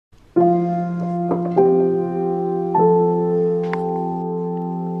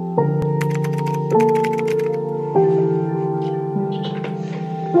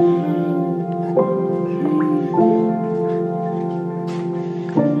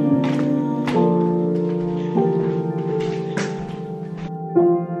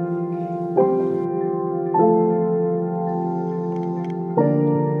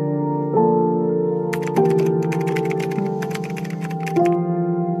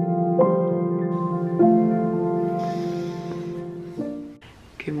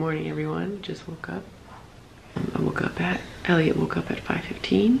Good morning, everyone. Just woke up. Elliot woke up at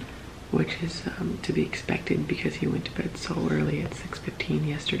 5:15, which is to be expected because he went to bed so early at 6:15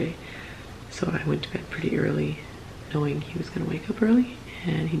 yesterday. So I went to bed pretty early, knowing he was gonna wake up early,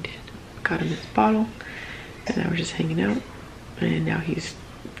 and he did. Got him his bottle, and I was just hanging out. And now he's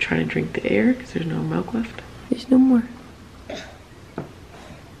trying to drink the air because there's no milk left. There's no more.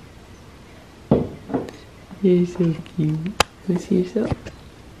 You're so cute. Wanna see yourself?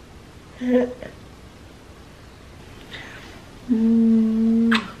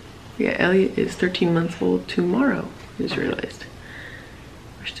 Yeah, Elliot is 13 months old tomorrow, I just realized.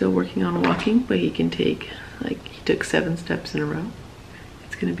 We're still working on walking, but he can take, like, he took 7 steps in a row.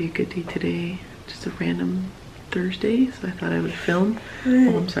 It's gonna be a good day today. Just a random Thursday, so I thought I would film.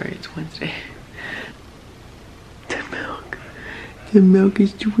 Oh, I'm sorry, it's Wednesday. The milk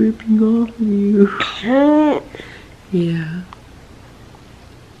is dripping off of you. Yeah.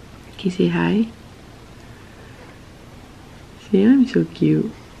 Can you say hi? See, I'm so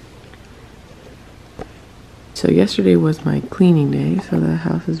cute. So yesterday was my cleaning day, so the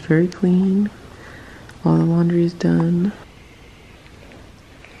house is very clean. All the laundry is done.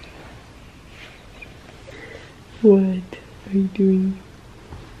 What are you doing?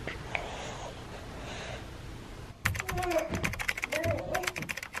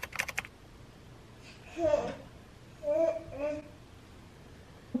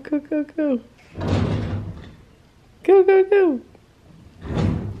 Go, go, go. Go, go, go.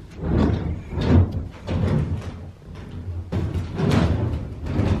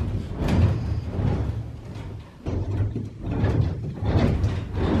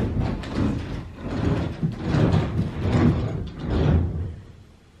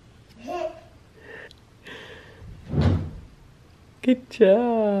 Good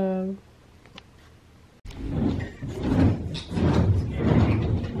job.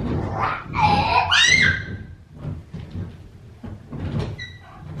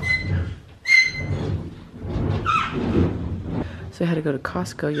 So I had to go to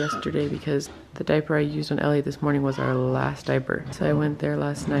Costco yesterday because the diaper I used on Elliot this morning was our last diaper. So I went there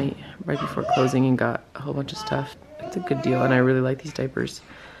last night right before closing and got a whole bunch of stuff. It's a good deal and I really like these diapers.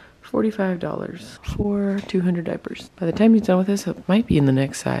 $45 for 200 diapers. By the time he's done with this, it might be in the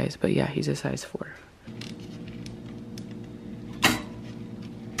next size, but yeah, he's a size 4.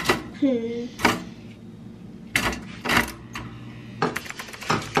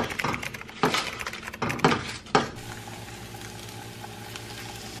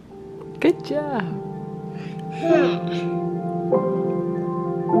 Good job.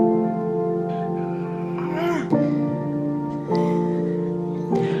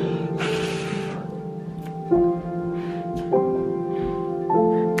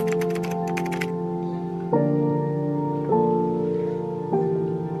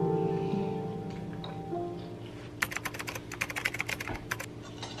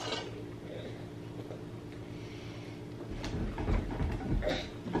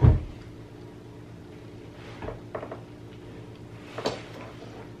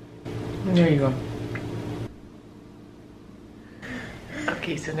 There you go.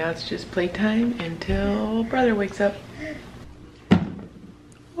 Okay, so now it's just playtime until brother wakes up.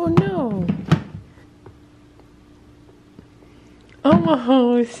 Oh no.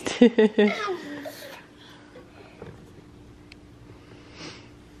 Almost.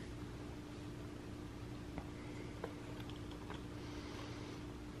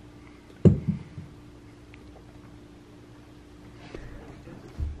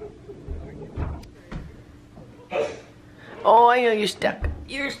 Oh, I know you're stuck.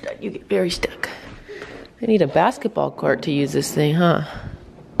 You're stuck. You get very stuck. I need a basketball court to use this thing, huh?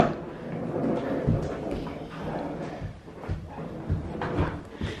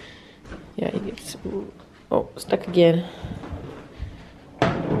 Yeah, you get... Oh, stuck again.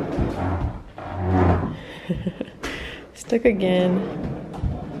 Stuck again.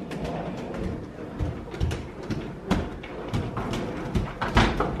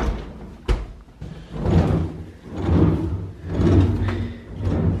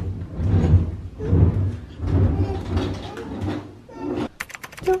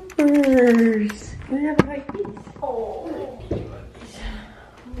 Jumpers! Can we have a high piece? Oh.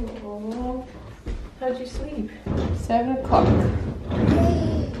 Oh. How'd you sleep? 7 o'clock.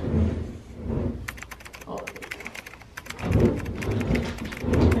 Oh.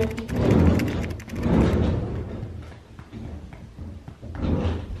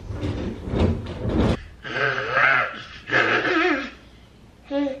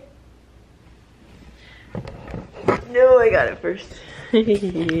 got it first.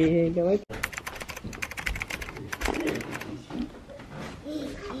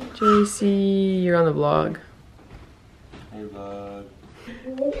 JC, you're on the vlog. Hey vlog.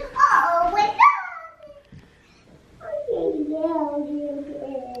 Oh my god!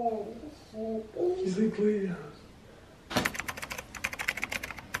 She's like, please.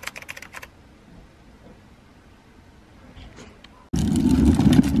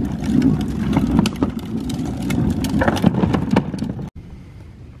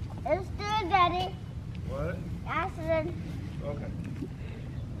 Let's do it, Daddy. What? Accident. Okay.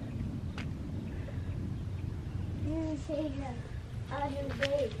 You say the other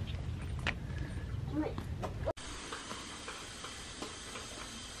day.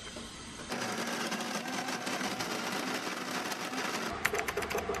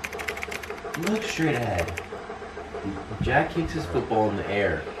 Look straight ahead. Jack kicks his football in the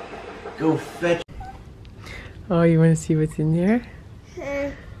air. Go fetch. Oh, you want to see what's in there?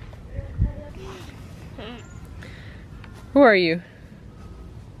 Who are you?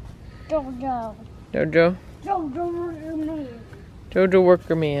 Jojo. Jojo? Jojo. Jojo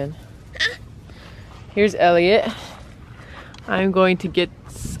Worker Man. Here's Elliot. I'm going to get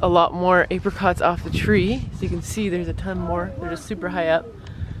a lot more apricots off the tree. As you can see, there's a ton more. They're just super high up.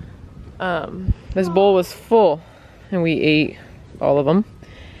 This bowl was full and we ate all of them.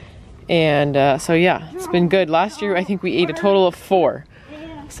 And so yeah, it's been good. Last year I think we ate a total of 4.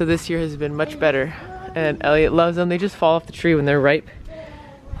 So this year has been much better. And Elliot loves them. They just fall off the tree when they're ripe.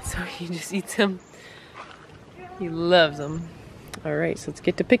 So he just eats them. He loves them. All right, so let's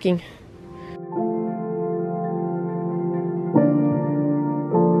get to picking.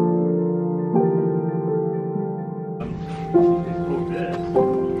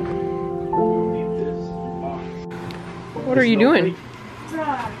 What are you doing?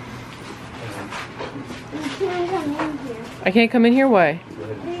 I can't come in here? Why?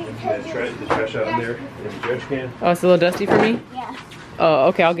 The trash out in there in the trash can. Oh, it's a little dusty for me? Yeah. Oh,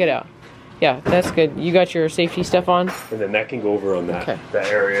 okay, I'll get out. Yeah, that's good. You got your safety stuff on? And then that can go over on that, Okay. that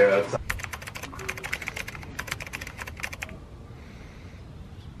area.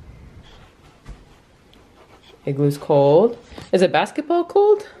 Igloo's cold. Is it basketball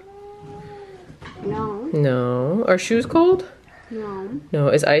cold? No. No. Are shoes cold? No. No.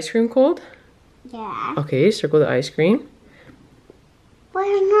 Is ice cream cold? Yeah. Okay, circle the ice cream. But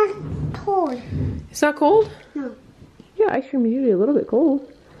it's not cold. It's not cold? No. Yeah, ice cream is usually a little bit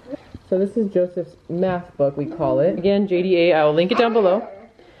cold. So this is Joseph's math book, we call it. Again, JDA, I will link it down below.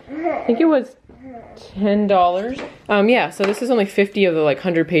 I think it was $10. Yeah, so this is only 50 of the like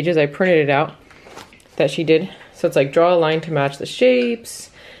 100 pages. I printed it out that she did. So it's like draw a line to match the shapes.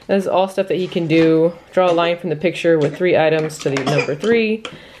 This is all stuff that he can do. Draw a line from the picture with 3 items to the number 3.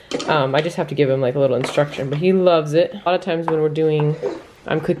 I just have to give him like a little instruction, but he loves it. A lot of times when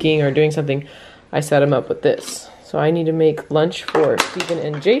I'm cooking or doing something, I set him up with this. So I need to make lunch for Stephen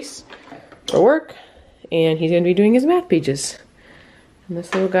and Jace for work, and he's gonna be doing his math pages. And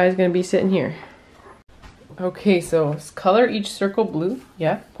this little guy's gonna be sitting here. Okay, so color each circle blue.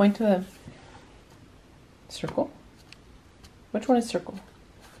 Yeah, point to them. Circle. Which one is circle?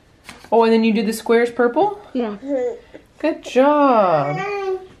 Oh, and then you did the squares purple? Yeah. Good job.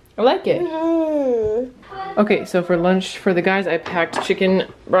 I like it. Okay, so for lunch for the guys, I packed chicken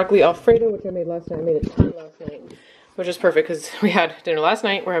broccoli alfredo, which I made last night. I made a ton last night, which is perfect because we had dinner last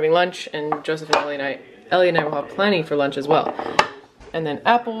night. We're having lunch, and Joseph and Ellie and I will have plenty for lunch as well. And then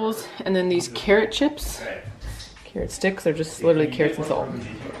apples, and then these carrot chips, carrot sticks. They're just literally carrots and salt,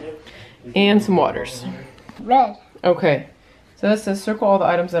 and some waters. Red. Okay, so this says circle all the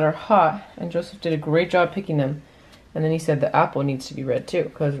items that are hot, and Joseph did a great job picking them. And then he said the apple needs to be red too,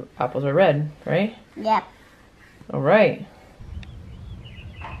 because apples are red, right? Yep. All right.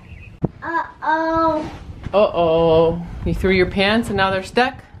 Uh-oh. Uh-oh. You threw your pants and now they're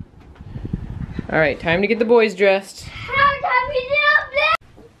stuck? All right, time to get the boys dressed.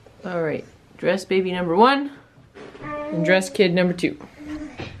 All right, dress baby number 1 and dress kid number 2.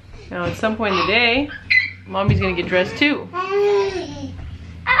 Now at some point in the day, mommy's gonna get dressed too.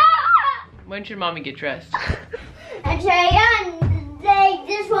 When should mommy get dressed? And try on take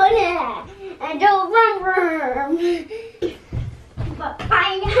this one and don't run. But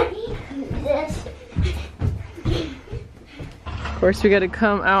finally this. Of course, we gotta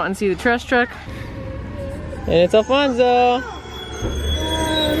come out and see the trash truck. And it's Alfonso.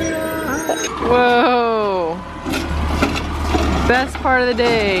 Whoa. Best part of the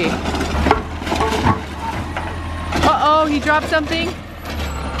day. Uh-oh, he dropped something.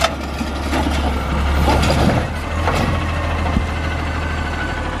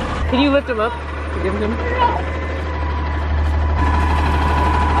 Can you lift him up to give him?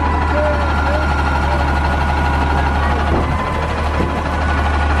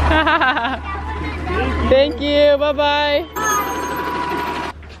 bye.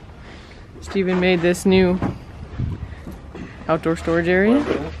 Steven made this new outdoor storage area.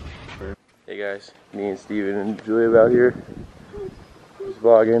 Hey guys, me and Steven and Julia out here. Just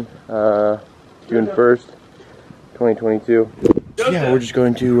vlogging. June 1st, 2022. Yeah, we're just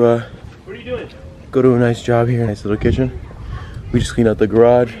going to What are you doing? go to a nice job here, nice little kitchen. We just cleaned out the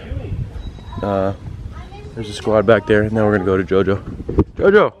garage. There's a squad back there, and now we're gonna go to Jojo.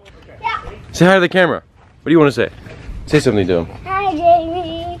 Jojo! Yeah. Say hi to the camera. What do you want to say? Say something to him. Hi,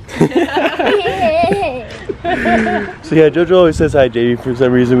 Jamie. So yeah, Jojo always says hi, Jamie, for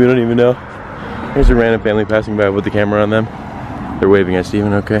some reason we don't even know. There's a random family passing by with the camera on them. They're waving at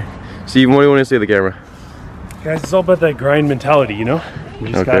Steven, okay. Steven, what do you want to say to the camera? Guys, it's all about that grind mentality, you know? You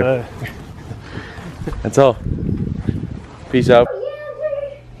just Okay. gotta... That's all. Peace out.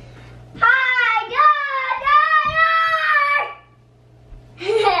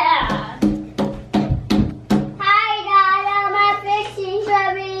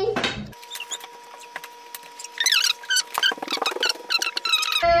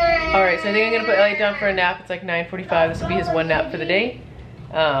 Alright, so I think I'm gonna put Elliot down for a nap. It's like 9:45. This will be his one nap for the day.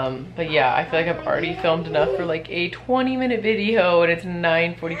 But yeah, I feel like I've already filmed enough for like a 20-minute video and it's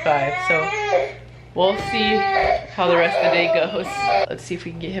 9:45. So we'll see how the rest of the day goes. Let's see if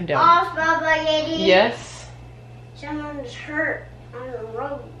we can get him down. Yes? Someone's hurt on the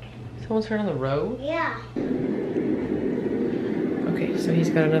road. Someone's hurt on the road? Yeah. Okay, so he's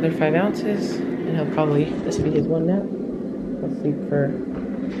got another 5 ounces and he'll probably, this will be his one nap. He'll sleep for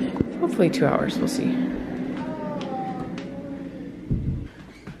hopefully 2 hours, we'll see.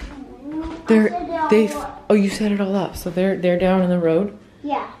 Oh, you set it all up. So they're down on the road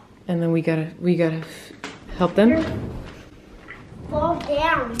Yeah. and then we gotta help them. Fall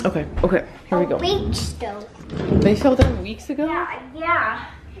down. Okay, here we go. Weeks though. They fell down weeks ago? Yeah.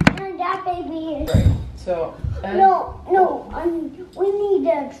 And that baby is. So, No, we need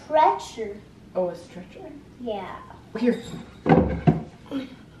a stretcher. oh, a stretcher? Yeah. Here.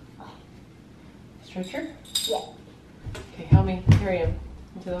 Stretcher? Yeah. Okay, help me carry him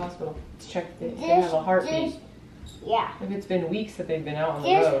into the hospital. Let's check if they have a heartbeat. Yeah. If it's been weeks that they've been out on the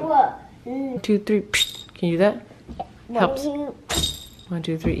This road. what? 1, 2, 3. Can you do that? Helps. 1,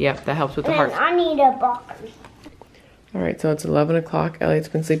 2, 3. Yep, that helps with the heart. And I need a box. All right, so it's 11 o'clock. Elliot's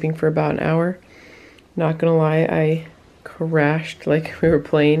been sleeping for about an hour. Not gonna lie, I crashed like we were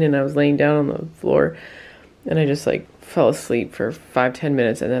playing and I was laying down on the floor and I just like fell asleep for 5-10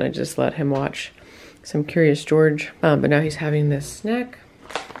 minutes and then I just let him watch some Curious George. But now he's having this snack.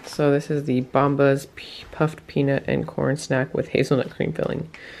 So this is the Bombas puffed peanut and corn snack with hazelnut cream filling.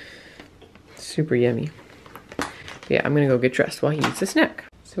 Super yummy. Yeah, I'm gonna go get dressed while he eats the snack.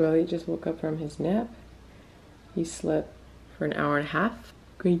 So Elliot just woke up from his nap. He slept for an hour and a half.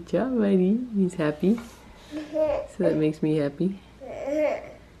 Great job, buddy. He's happy. So that makes me happy.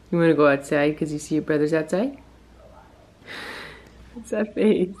 You wanna go outside because you see your brothers outside? What's that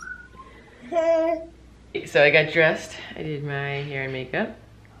face? So I got dressed. I did my hair and makeup,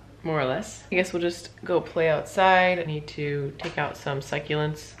 more or less. I guess we'll just go play outside. I need to take out some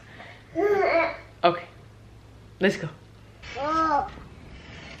succulents. Okay, let's go. Oh.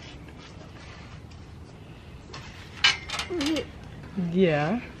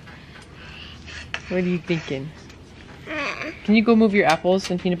 Yeah. What are you thinking? Can you go move your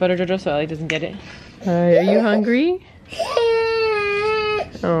apples and peanut butter, Jojo, so Ellie doesn't get it? Are you hungry?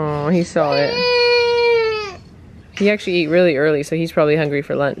 Oh, he saw it. He actually ate really early, so he's probably hungry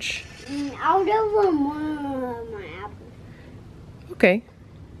for lunch. I'll give him one of my apples. Okay.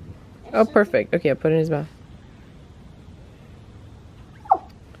 Oh, perfect. Okay, I'll put it in his mouth.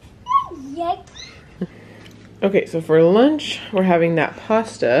 Yikes. Okay, so for lunch, we're having that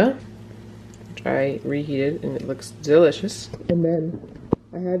pasta, which I reheated, and it looks delicious. And then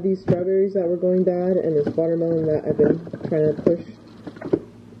I had these strawberries that were going bad, and this watermelon that I've been trying to push.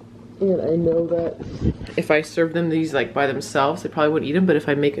 And I know that if I serve them these like by themselves, they probably wouldn't eat them, but if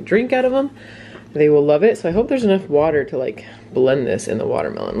I make a drink out of them, they will love it. So I hope there's enough water to like blend this in the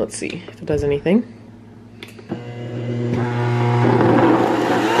watermelon. Let's see if it does anything.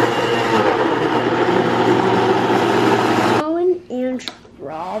 And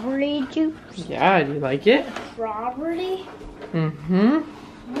strawberry juice. Yeah, do you like it? Strawberry. Mm-hmm.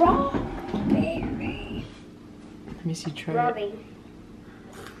 Strawberry. Let me see, try it. Rubbing.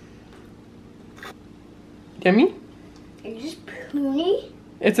 Yummy? Is this pony?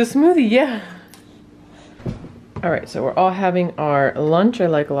 It's a smoothie, yeah. Alright, so we're all having our lunch. I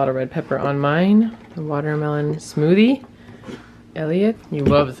like a lot of red pepper on mine. The watermelon smoothie. Elliot, he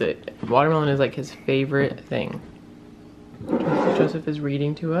loves it. Watermelon is like his favorite thing. Joseph is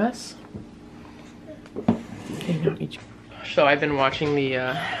reading to us. So I've been watching the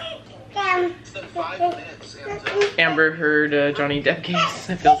Amber Heard Johnny Depp case.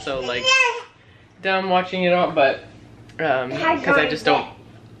 I feel so like dumb watching it all, but because I just don't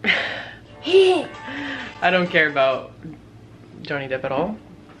I don't care about Johnny Depp at all.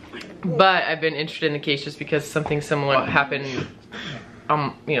 But I've been interested in the case just because something similar happened,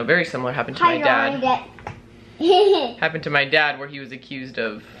 you know, very similar happened to my dad. Happened to my dad, where he was accused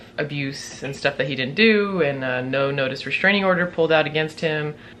of abuse and stuff that he didn't do, and no notice restraining order pulled out against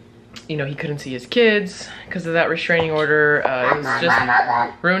him. You know, he couldn't see his kids because of that restraining order. It was just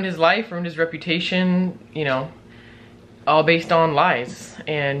ruined his life, ruined his reputation, you know, all based on lies.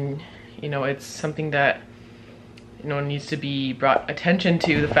 And, you know, it's something that, you know, needs to be brought attention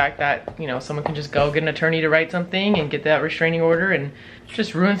to, the fact that, you know, someone can just go get an attorney to write something and get that restraining order and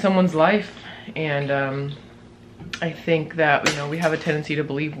just ruin someone's life. And I think that, you know, we have a tendency to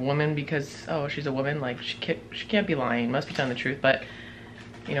believe women because, oh, she's a woman, like she can't be lying, must be telling the truth. But,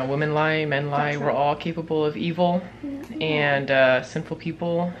 you know, women lie, men lie, we're all capable of evil and sinful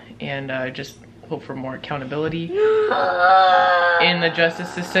people, and just hope for more accountability in the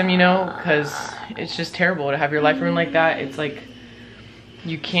justice system, you know, because it's just terrible to have your life ruined like that. It's like,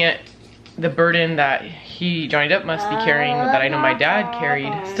 you can't, the burden that Johnny Depp must be carrying, that I know my dad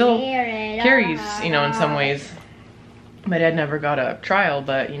still carries, you know, in some ways. My dad never got a trial,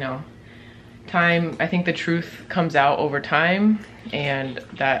 but, you know, I think the truth comes out over time, and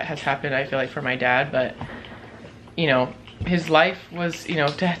that has happened, I feel like, for my dad. But, you know, his life was, you know,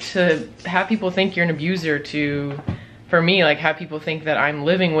 to have people think you're an abuser, for me, like, have people think that I'm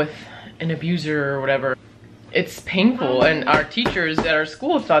living with an abuser or whatever, it's painful. And our teachers at our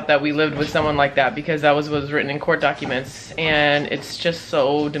school thought that we lived with someone like that because that was what was written in court documents, and it's just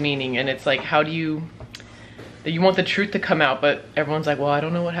so demeaning. And it's like, how do you want the truth to come out, but everyone's like, well, I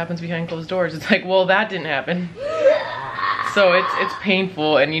don't know what happens behind closed doors. It's like, well, that didn't happen. So it's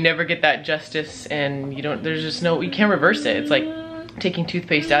painful, and you never get that justice, and you can't reverse it. It's like taking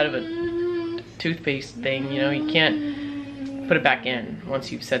toothpaste out of a toothpaste thing, you know, you can't put it back in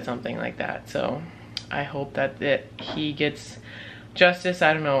once you've said something like that. So I hope that he gets justice.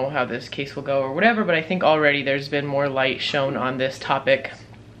 I don't know how this case will go or whatever, but I think already there's been more light shown on this topic,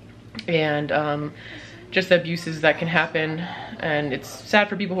 and just the abuses that can happen. And it's sad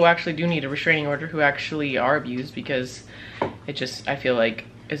for people who actually do need a restraining order, who actually are abused, because it just, I feel like,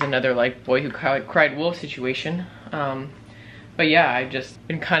 is another like boy who cried wolf situation. But yeah, I've just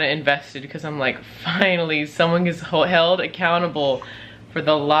been kind of invested because I'm like, finally someone gets held accountable for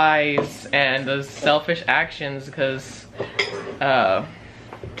the lies and those selfish actions, because it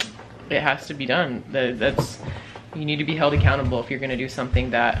has to be done. You need to be held accountable if you're gonna do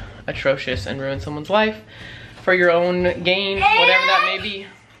something that atrocious and ruin someone's life for your own gain, whatever that may be.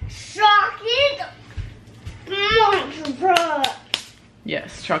 Chocolate monster truck.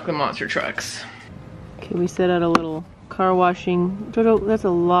 Yes, chocolate monster trucks. Okay, we set out a little car washing. Jojo, that's a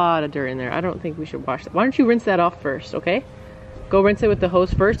lot of dirt in there. I don't think we should wash that. Why don't you rinse that off first, okay? Go rinse it with the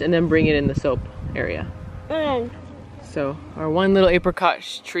hose first and then bring it in the soap area. So our one little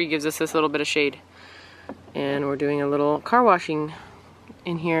apricot tree gives us this little bit of shade. And we're doing a little car washing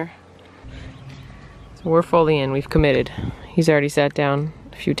in here. So we're fully in, we've committed. He's already sat down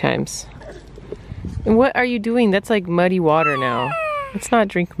a few times. And what are you doing? That's like muddy water now. Let's not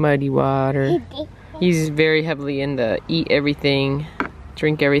drink muddy water. He's very heavily in the eat everything,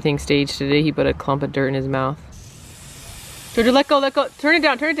 drink everything stage today. He put a clump of dirt in his mouth. Jojo, let go, let go. Turn it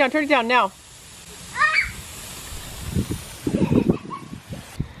down, turn it down, turn it down now.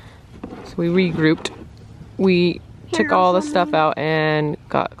 So we regrouped. We took all the stuff out and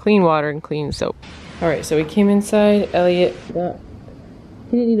got clean water and clean soap. All right, so we came inside. Elliot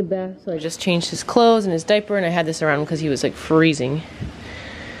he didn't need a bath, so I just changed his clothes and his diaper, and I had this around him because he was like freezing.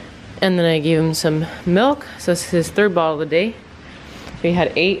 And then I gave him some milk. So this is his third bottle of the day. We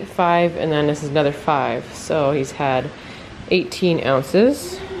had 8, 5, and then this is another 5. So he's had 18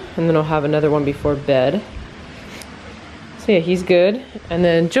 ounces, and then I'll have another one before bed. So yeah, he's good. And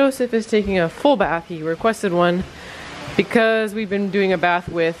then Joseph is taking a full bath. He requested one because we've been doing a bath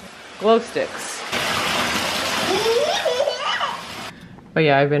with glow sticks. But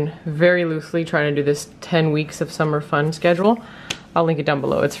yeah, I've been very loosely trying to do this 10 weeks of summer fun schedule. I'll link it down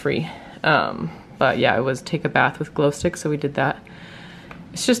below, it's free. But yeah, it was take a bath with glow sticks, so we did that.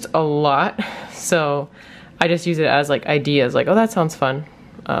 It's just a lot, so I just use it as like ideas, like, oh, that sounds fun.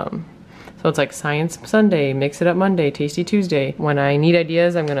 So it's like Science Sunday, Mix It Up Monday, Tasty Tuesday. When I need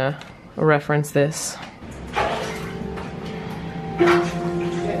ideas, I'm gonna reference this.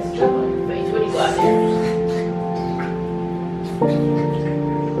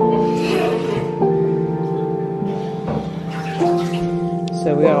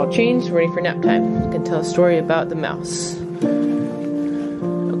 we got all changed, ready for nap time. I can tell a story about the mouse.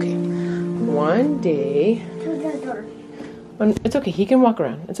 Okay. One day. It's okay, he can walk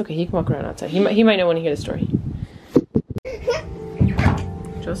around. It's okay, he can walk around outside. He might not want to hear the story.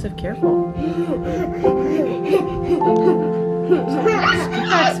 Joseph, careful.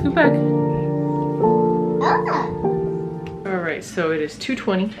 Scoot back. Alright, so it is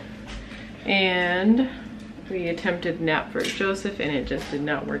 2:20 and we attempted nap for Joseph and it just did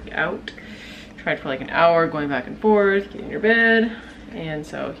not work out. Tried for like an hour going back and forth, getting your bed, and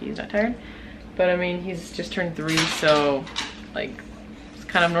so he's not tired. But I mean, he's just turned 3, so like it's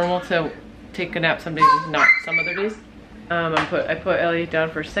kind of normal to take a nap some days, not some other days. I put Elliot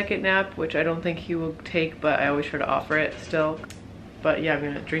down for a second nap, which I don't think he will take, but I always try to offer it still. But yeah, I'm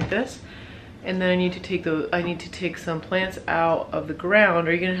gonna drink this, and then I need to take some plants out of the ground.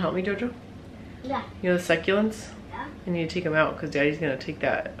 Are you gonna help me, Jojo? Yeah. You know the succulents? Yeah. I need to take them out because Daddy's gonna take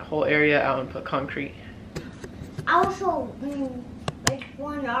that whole area out and put concrete. Also, which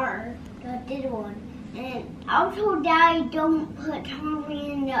one are the did one? And also, Daddy, don't put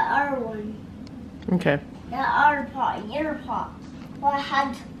concrete in the other one. Okay. The other pot, your pot. Well, it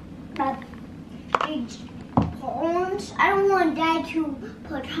had that big holes. I don't want Dad to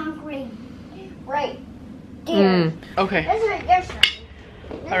put concrete right there. Okay. This is your side.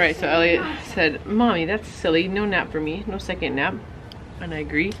 All right, so Elliot said, Mommy, that's silly. No nap for me. No second nap. And I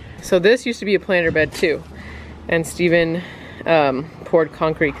agree. So this used to be a planter bed too. And Steven poured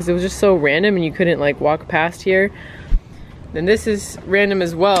concrete because it was just so random and you couldn't like walk past here. Then this is random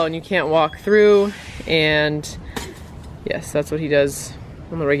as well and you can't walk through. And yes, that's what he does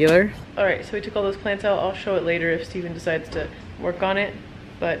on the regular. All right, so we took all those plants out. I'll show it later if Steven decides to work on it.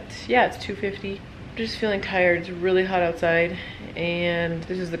 But yeah, it's 2:50. I'm just feeling tired. It's really hot outside. And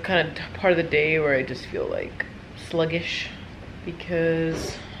this is the kind of part of the day where I just feel like sluggish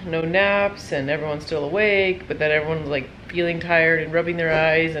because no naps and everyone's still awake, but then everyone's like feeling tired and rubbing their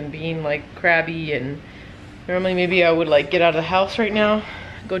eyes and being like crabby. And normally maybe I would like get out of the house right now,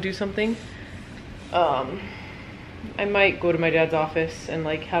 go do something. I might go to my dad's office and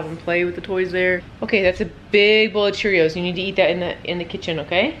like have him play with the toys there. Okay, that's a big bowl of Cheerios. You need to eat that in the kitchen,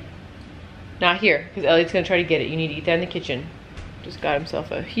 okay? Not here, because Elliot's gonna try to get it. You need to eat that in the kitchen. Just got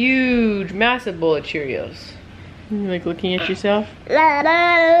himself a huge, massive bowl of Cheerios. You like looking at yourself?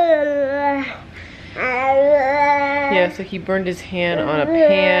 Yeah, so he burned his hand on a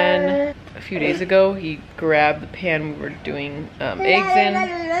pan a few days ago. He grabbed the pan we were doing eggs in.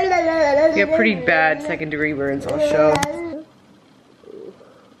 He got pretty bad second-degree burns, I'll show.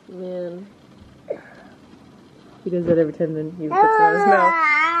 Man. He does that every time then he puts it on his mouth.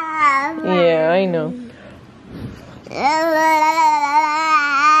 Yeah, I know.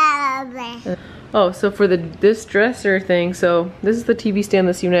 Oh, so for this dresser thing, so this is the TV stand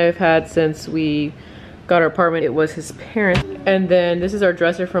that Steve and I have had since we got our apartment. It was his parents. And then this is our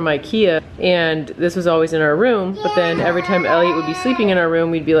dresser from IKEA, and this was always in our room, but then every time Elliot would be sleeping in our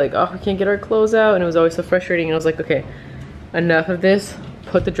room, we'd be like, oh, we can't get our clothes out, and it was always so frustrating, and I was like, okay, enough of this,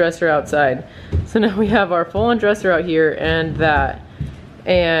 put the dresser outside. So now we have our full-on dresser out here and that.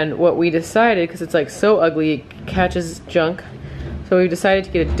 And what we decided, because it's like so ugly, it catches junk, so we decided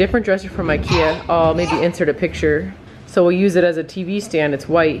to get a different dresser from IKEA. I'll maybe insert a picture. So we'll use it as a TV stand. It's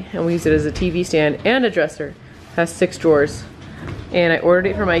white, and we use it as a TV stand and a dresser. It has 6 drawers. And I ordered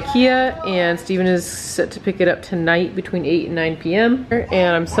it from IKEA, and Steven is set to pick it up tonight between 8 and 9 p.m.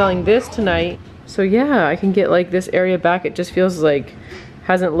 And I'm selling this tonight. So yeah, I can get like this area back. It just feels like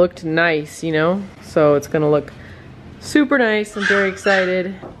hasn't looked nice, you know? So it's gonna look super nice. I'm very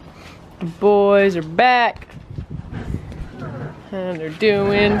excited. The boys are back. And they're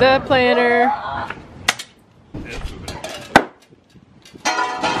doing the planter.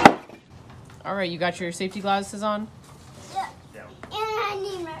 All right, you got your safety glasses on? Yeah. And I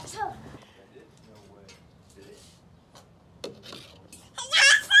need my soap.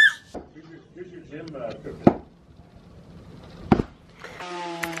 Here's your gym equipment.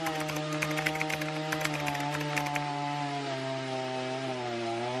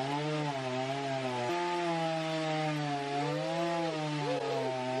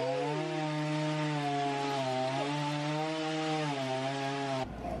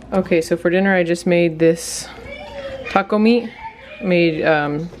 Okay, so for dinner I just made this taco meat. Made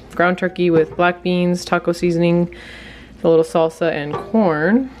ground turkey with black beans, taco seasoning, a little salsa, and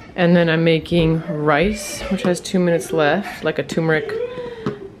corn. And then I'm making rice, which has 2 minutes left, like a turmeric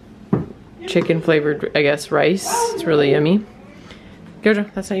chicken flavored, I guess, rice. It's really yummy.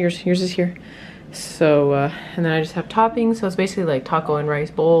 Jojo, that's not yours. Yours is here. So, and then I just have toppings. So it's basically like taco and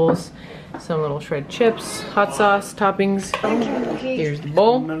rice bowls. some little shredded chips, hot sauce, toppings. Here's the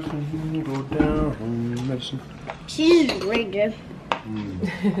bowl. Cheese is really good.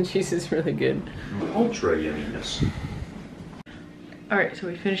 Cheese is really good. Ultra yumminess. Alright, so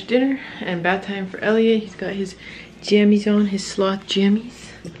we finished dinner and bath time for Elliot. He's got his jammies on, his sloth jammies.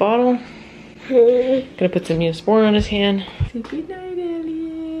 The bottle. Gonna put some Neosporin on his hand. Say good night,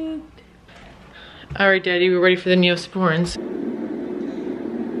 Elliot. Alright, Daddy, we're ready for the Neosporins.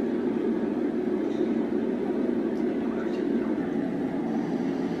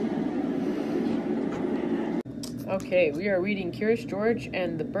 Okay, we are reading Curious George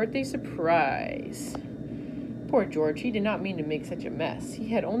and the Birthday Surprise. Poor George, he did not mean to make such a mess. He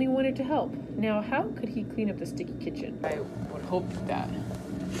had only wanted to help. Now, how could he clean up the sticky kitchen? I would hope that.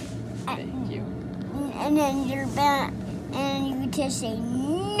 Thank you. And then you're back, and you just say,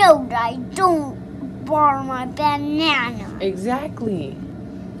 no, I don't borrow my banana. Exactly.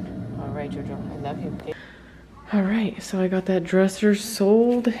 All right, Jojo, I love you. All right, so I got that dresser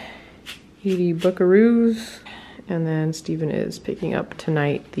sold. 80 buckaroos. And then Steven is picking up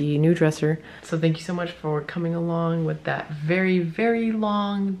tonight the new dresser. So thank you so much for coming along with that very, very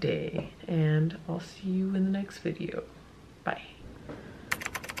long day. And I'll see you in the next video. Bye.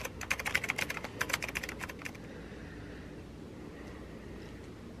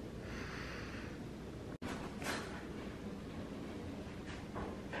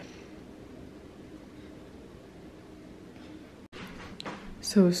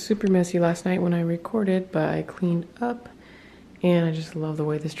 So it was super messy last night when I recorded, but I cleaned up and I just love the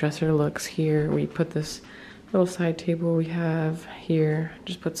way this dresser looks here. We put this little side table we have here,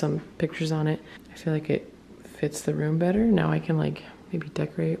 just put some pictures on it. I feel like it fits the room better. Now I can like maybe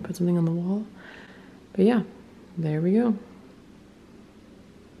decorate, put something on the wall. But yeah, there we go.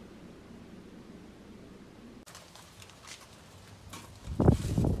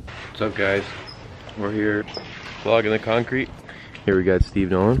 What's up, guys? We're here vlogging the concrete. Here we got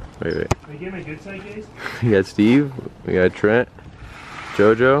Steve Nolan. Wait. Can I get my good side, guys? We got Steve. We got Trent.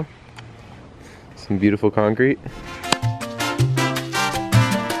 Jojo. Some beautiful concrete.